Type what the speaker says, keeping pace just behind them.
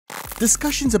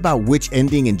discussions about which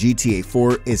ending in GTA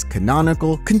 4 is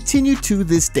canonical continue to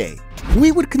this day.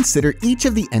 We would consider each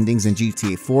of the endings in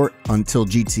GTA 4 until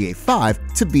GTA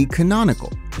 5 to be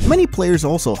canonical. Many players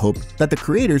also hope that the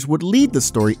creators would lead the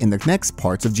story in the next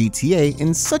parts of GTA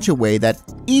in such a way that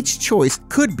each choice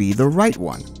could be the right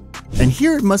one. And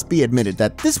here it must be admitted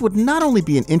that this would not only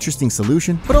be an interesting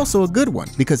solution, but also a good one,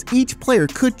 because each player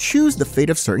could choose the fate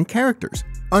of certain characters.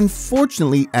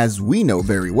 Unfortunately, as we know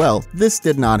very well, this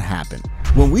did not happen.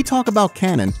 When we talk about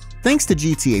canon, thanks to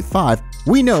GTA 5,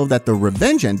 we know that the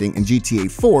revenge ending in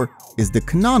GTA 4 is the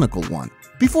canonical one.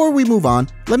 Before we move on,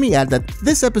 let me add that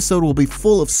this episode will be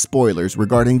full of spoilers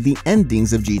regarding the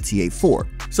endings of GTA 4.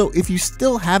 So if you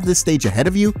still have this stage ahead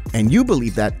of you, and you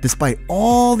believe that despite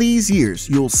all these years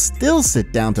you'll still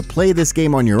sit down to play this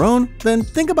game on your own, then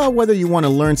think about whether you want to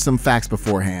learn some facts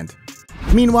beforehand.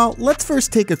 Meanwhile, let's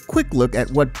first take a quick look at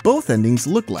what both endings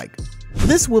look like.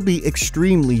 This will be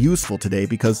extremely useful today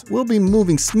because we'll be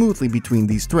moving smoothly between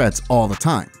these threads all the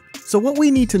time. So what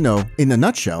we need to know, in a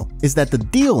nutshell, is that the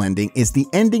deal ending is the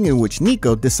ending in which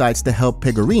Niko decides to help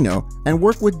Pegorino and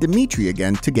work with Dimitri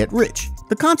again to get rich.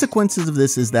 The consequences of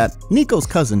this is that Niko's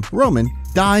cousin, Roman,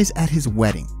 dies at his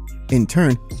wedding. In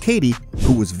turn, Katie,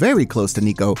 who was very close to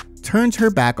Niko, turns her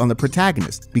back on the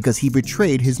protagonist because he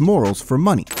betrayed his morals for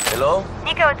money. Hello?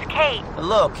 Niko, it's Kate.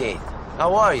 Hello, Kate.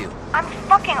 How are you? I'm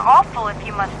fucking awful, if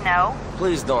you must know.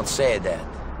 Please don't say that.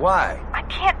 Why? I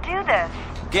can't do this.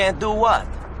 Can't do what?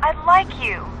 I like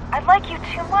you. I like you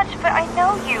too much, but I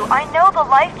know you. I know the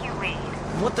life you lead.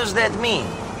 What does that mean?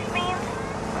 It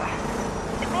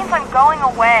means I'm going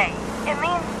away. It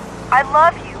means I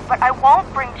love you, but I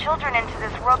won't bring children into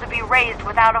this world to be raised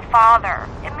without a father.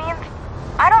 It means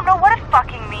I don't know what it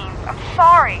fucking means. I'm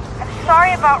sorry. I'm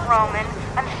sorry about Roman.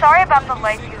 I'm sorry about the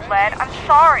life you led. I'm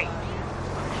sorry.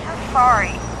 I'm so sorry.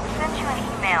 I'll send you an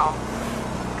email.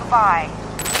 Goodbye.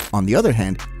 On the other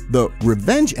hand, the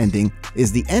revenge ending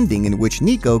is the ending in which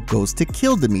Niko goes to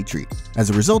kill Dimitri, as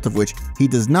a result of which he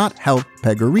does not help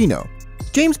Pegorino.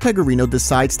 James Pegorino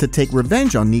decides to take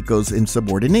revenge on Niko's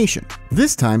insubordination.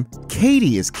 This time,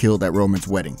 Katie is killed at Roman's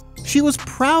wedding. She was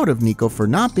proud of Niko for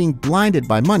not being blinded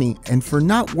by money and for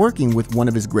not working with one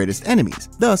of his greatest enemies,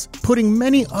 thus putting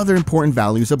many other important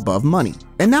values above money.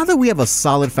 And now that we have a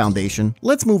solid foundation,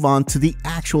 let's move on to the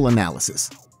actual analysis.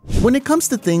 When it comes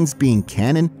to things being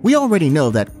canon, we already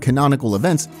know that canonical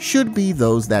events should be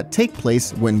those that take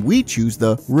place when we choose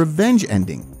the revenge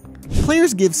ending.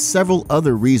 Players give several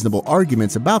other reasonable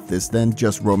arguments about this than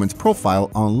just Roman's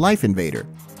profile on Life Invader.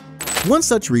 One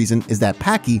such reason is that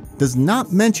Paki does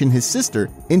not mention his sister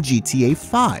in GTA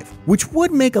 5, which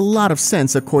would make a lot of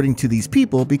sense according to these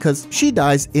people because she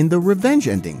dies in the revenge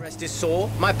ending. Rest his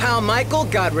soul. My pal Michael,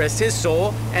 God rest his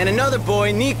soul, and another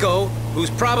boy, Niko,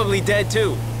 who's probably dead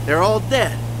too. They're all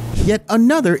dead. Yet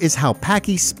another is how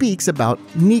Paki speaks about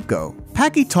Niko.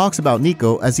 Paki talks about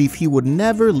Niko as if he would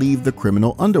never leave the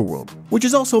criminal underworld, which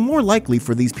is also more likely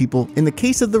for these people in the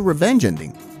case of the revenge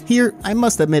ending. Here, I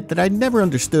must admit that I never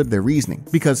understood their reasoning,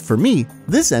 because for me,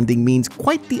 this ending means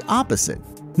quite the opposite.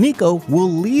 Niko will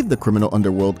leave the criminal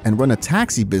underworld and run a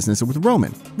taxi business with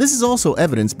Roman. This is also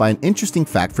evidenced by an interesting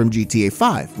fact from GTA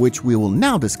 5, which we will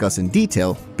now discuss in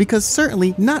detail, because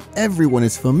certainly not everyone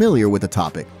is familiar with the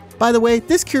topic. By the way,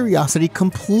 this curiosity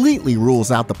completely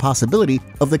rules out the possibility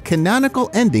of the canonical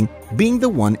ending being the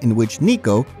one in which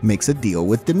Niko makes a deal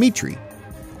with Dimitri.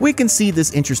 We can see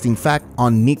this interesting fact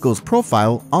on Niko's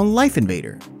profile on Life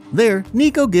Invader. There,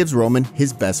 Niko gives Roman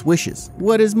his best wishes.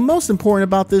 What is most important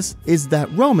about this is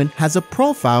that Roman has a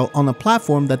profile on a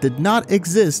platform that did not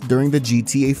exist during the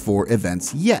GTA 4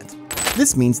 events yet.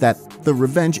 This means that the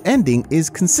revenge ending is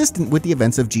consistent with the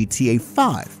events of GTA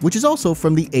 5, which is also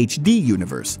from the HD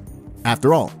universe.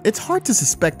 After all, it's hard to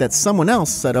suspect that someone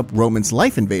else set up Roman's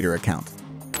Life Invader account.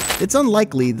 It's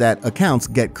unlikely that accounts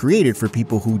get created for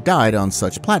people who died on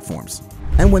such platforms.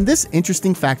 And when this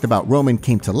interesting fact about Roman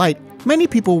came to light, many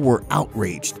people were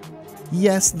outraged.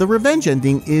 Yes, the revenge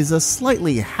ending is a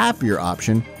slightly happier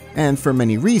option, and for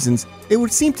many reasons, it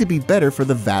would seem to be better for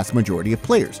the vast majority of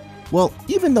players. Well,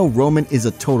 even though Roman is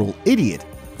a total idiot,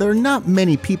 there are not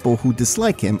many people who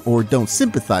dislike him or don't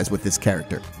sympathize with this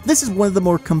character. This is one of the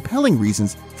more compelling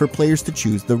reasons for players to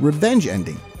choose the revenge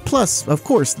ending. Plus, of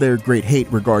course, their great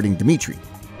hate regarding Dimitri.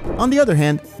 On the other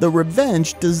hand, the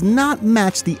revenge does not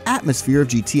match the atmosphere of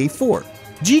GTA 4.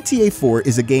 GTA 4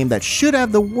 is a game that should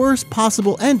have the worst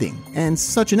possible ending, and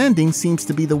such an ending seems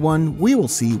to be the one we will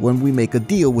see when we make a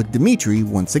deal with Dimitri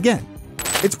once again.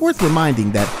 It's worth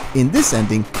reminding that in this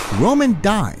ending, Roman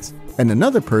dies, and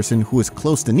another person who is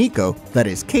close to Niko, that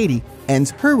is Katie, ends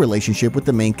her relationship with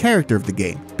the main character of the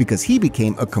game because he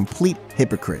became a complete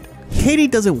hypocrite. Katie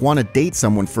doesn't want to date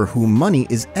someone for whom money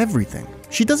is everything.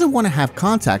 She doesn't want to have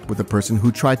contact with a person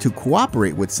who tried to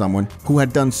cooperate with someone who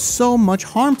had done so much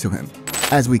harm to him.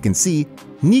 As we can see,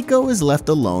 Nico is left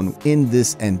alone in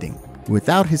this ending,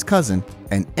 without his cousin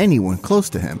and anyone close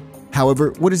to him.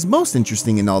 However, what is most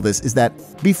interesting in all this is that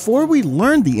before we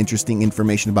learned the interesting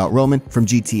information about Roman from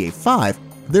GTA 5,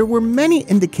 there were many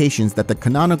indications that the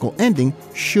canonical ending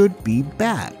should be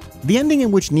bad. The ending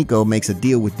in which Nico makes a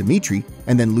deal with Dimitri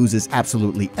and then loses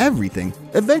absolutely everything,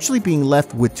 eventually being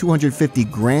left with 250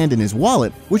 grand in his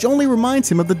wallet, which only reminds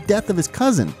him of the death of his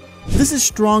cousin. This is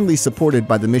strongly supported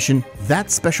by the mission That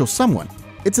Special Someone.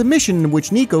 It's a mission in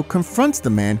which Nico confronts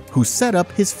the man who set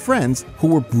up his friends who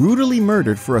were brutally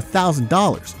murdered for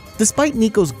 $1,000. Despite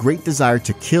Nico's great desire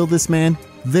to kill this man,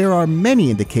 there are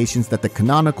many indications that the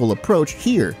canonical approach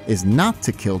here is not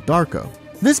to kill Darko.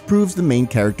 This proves the main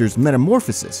character's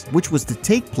metamorphosis, which was to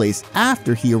take place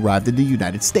after he arrived in the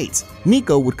United States.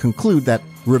 Nico would conclude that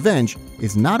revenge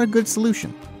is not a good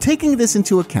solution. Taking this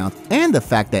into account and the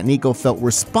fact that Nico felt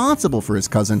responsible for his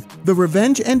cousin, the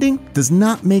revenge ending does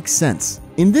not make sense.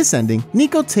 In this ending,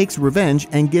 Nico takes revenge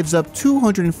and gives up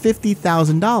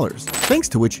 $250,000, thanks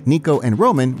to which Nico and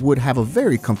Roman would have a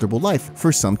very comfortable life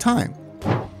for some time.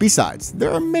 Besides,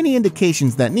 there are many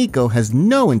indications that Nico has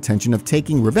no intention of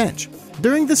taking revenge.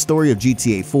 During the story of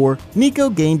GTA 4,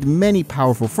 Nico gained many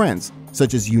powerful friends,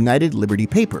 such as United Liberty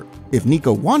Paper. If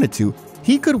Nico wanted to,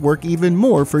 he could work even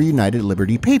more for United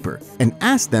Liberty Paper and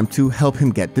ask them to help him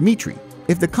get Dimitri.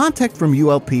 If the contact from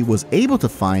ULP was able to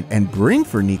find and bring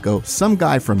for Nico some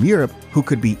guy from Europe who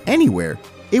could be anywhere,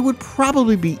 it would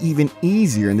probably be even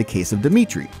easier in the case of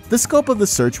Dimitri. The scope of the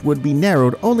search would be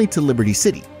narrowed only to Liberty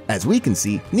City. As we can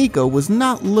see, Nico was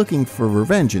not looking for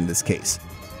revenge in this case.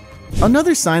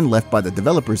 Another sign left by the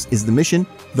developers is the mission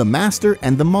The Master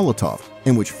and the Molotov,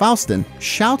 in which Faustin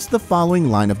shouts the following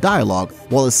line of dialogue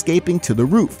while escaping to the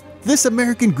roof. "This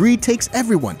American greed takes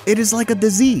everyone. It is like a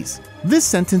disease." This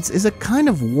sentence is a kind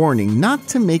of warning not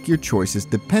to make your choices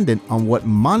dependent on what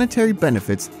monetary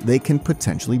benefits they can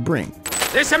potentially bring.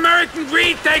 This American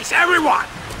greed takes everyone.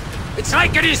 It's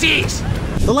like a disease.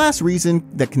 The last reason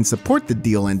that can support the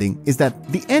deal ending is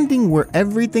that the ending where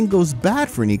everything goes bad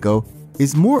for Nico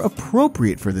is more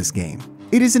appropriate for this game.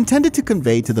 It is intended to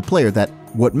convey to the player that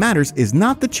what matters is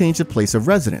not the change of place of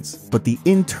residence, but the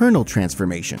internal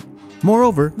transformation.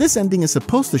 Moreover, this ending is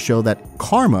supposed to show that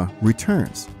karma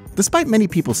returns. Despite many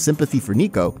people's sympathy for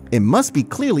Nico, it must be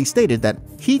clearly stated that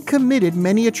he committed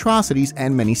many atrocities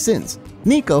and many sins.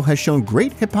 Nico has shown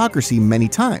great hypocrisy many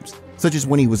times, such as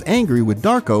when he was angry with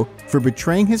Darko for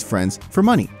betraying his friends for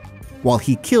money, while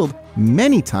he killed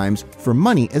many times for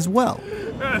money as well.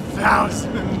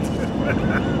 1,000.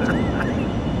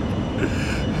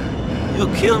 You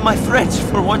killed my friends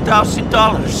for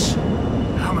 $1,000.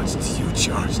 How much do you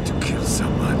charge to kill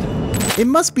someone? It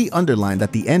must be underlined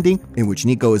that the ending, in which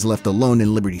Nico is left alone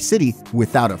in Liberty City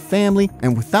without a family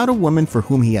and without a woman for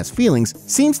whom he has feelings,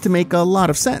 seems to make a lot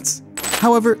of sense.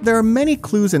 However, there are many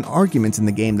clues and arguments in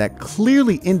the game that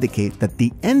clearly indicate that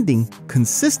the ending,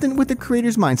 consistent with the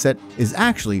creator's mindset, is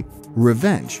actually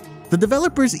revenge. The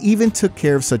developers even took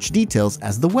care of such details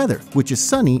as the weather, which is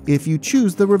sunny if you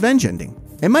choose the revenge ending.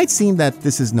 It might seem that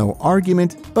this is no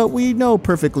argument, but we know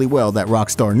perfectly well that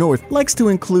Rockstar North likes to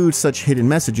include such hidden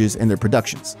messages in their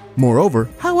productions. Moreover,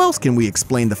 how else can we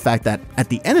explain the fact that at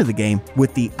the end of the game,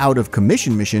 with the out of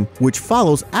commission mission, which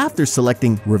follows after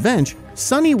selecting revenge,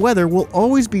 sunny weather will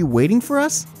always be waiting for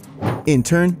us? In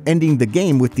turn, ending the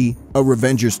game with the A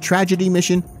Revenger's Tragedy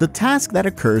mission, the task that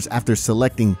occurs after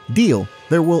selecting Deal,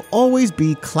 there will always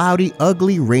be cloudy,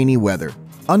 ugly, rainy weather.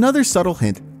 Another subtle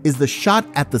hint is the shot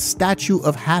at the Statue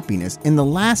of Happiness in the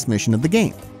last mission of the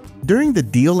game. During the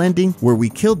Deal ending, where we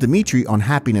kill Dimitri on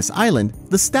Happiness Island,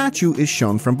 the statue is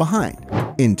shown from behind.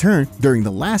 In turn, during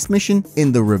the last mission,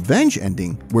 in the Revenge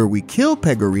ending, where we kill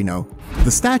Pegorino,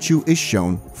 the statue is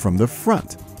shown from the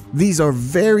front. These are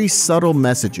very subtle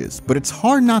messages, but it's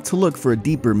hard not to look for a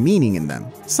deeper meaning in them,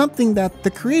 something that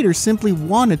the creator simply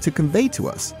wanted to convey to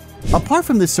us. Apart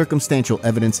from this circumstantial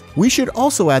evidence, we should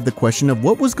also add the question of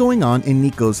what was going on in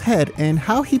Nico's head and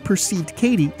how he perceived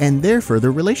Katie and their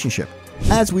further relationship.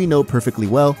 As we know perfectly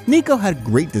well, Nico had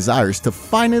great desires to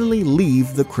finally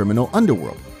leave the criminal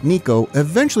underworld. Nico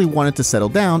eventually wanted to settle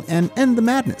down and end the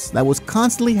madness that was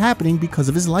constantly happening because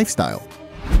of his lifestyle.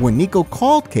 When Nico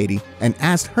called Katie and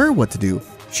asked her what to do,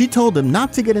 she told him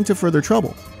not to get into further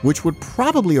trouble, which would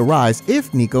probably arise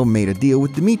if Nico made a deal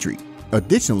with Dimitri.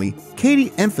 Additionally,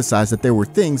 Katie emphasized that there were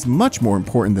things much more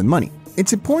important than money.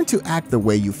 It's important to act the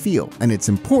way you feel, and it's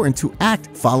important to act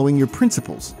following your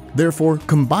principles. Therefore,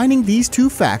 combining these two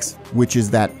facts, which is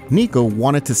that Nico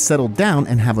wanted to settle down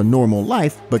and have a normal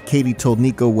life, but Katie told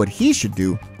Nico what he should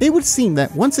do, it would seem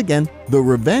that once again, the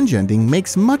revenge ending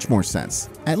makes much more sense,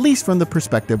 at least from the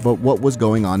perspective of what was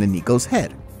going on in Nico's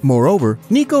head. Moreover,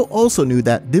 Nico also knew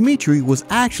that Dimitri was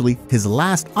actually his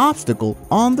last obstacle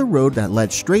on the road that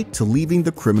led straight to leaving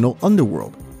the criminal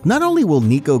underworld. Not only will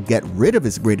Nico get rid of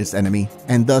his greatest enemy,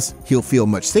 and thus he'll feel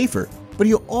much safer, but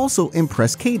he'll also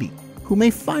impress Katie, who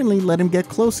may finally let him get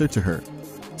closer to her.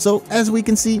 So as we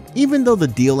can see, even though the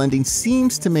deal ending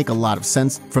seems to make a lot of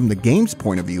sense from the game's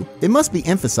point of view, it must be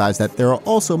emphasized that there are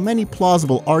also many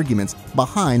plausible arguments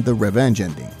behind the revenge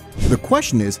ending. The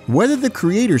question is whether the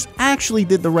creators actually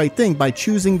did the right thing by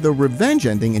choosing the revenge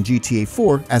ending in GTA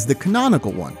 4 as the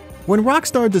canonical one. When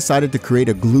Rockstar decided to create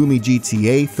a gloomy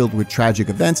GTA filled with tragic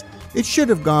events, it should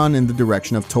have gone in the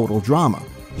direction of total drama.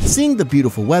 Seeing the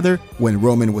beautiful weather, when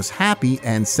Roman was happy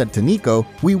and said to Nico,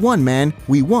 "We won, man,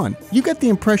 we won," you get the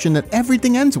impression that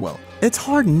everything ends well. It's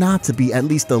hard not to be at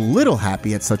least a little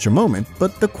happy at such a moment,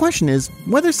 but the question is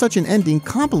whether such an ending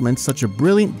complements such a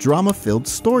brilliant drama-filled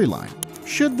storyline.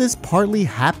 Should this partly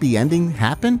happy ending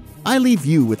happen? I leave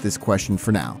you with this question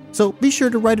for now, so be sure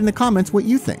to write in the comments what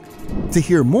you think. To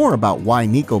hear more about why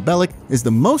Niko Bellic is the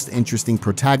most interesting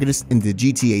protagonist in the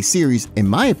GTA series, in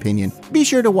my opinion, be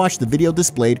sure to watch the video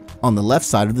displayed on the left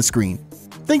side of the screen.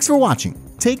 Thanks for watching,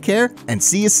 take care, and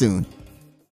see you soon.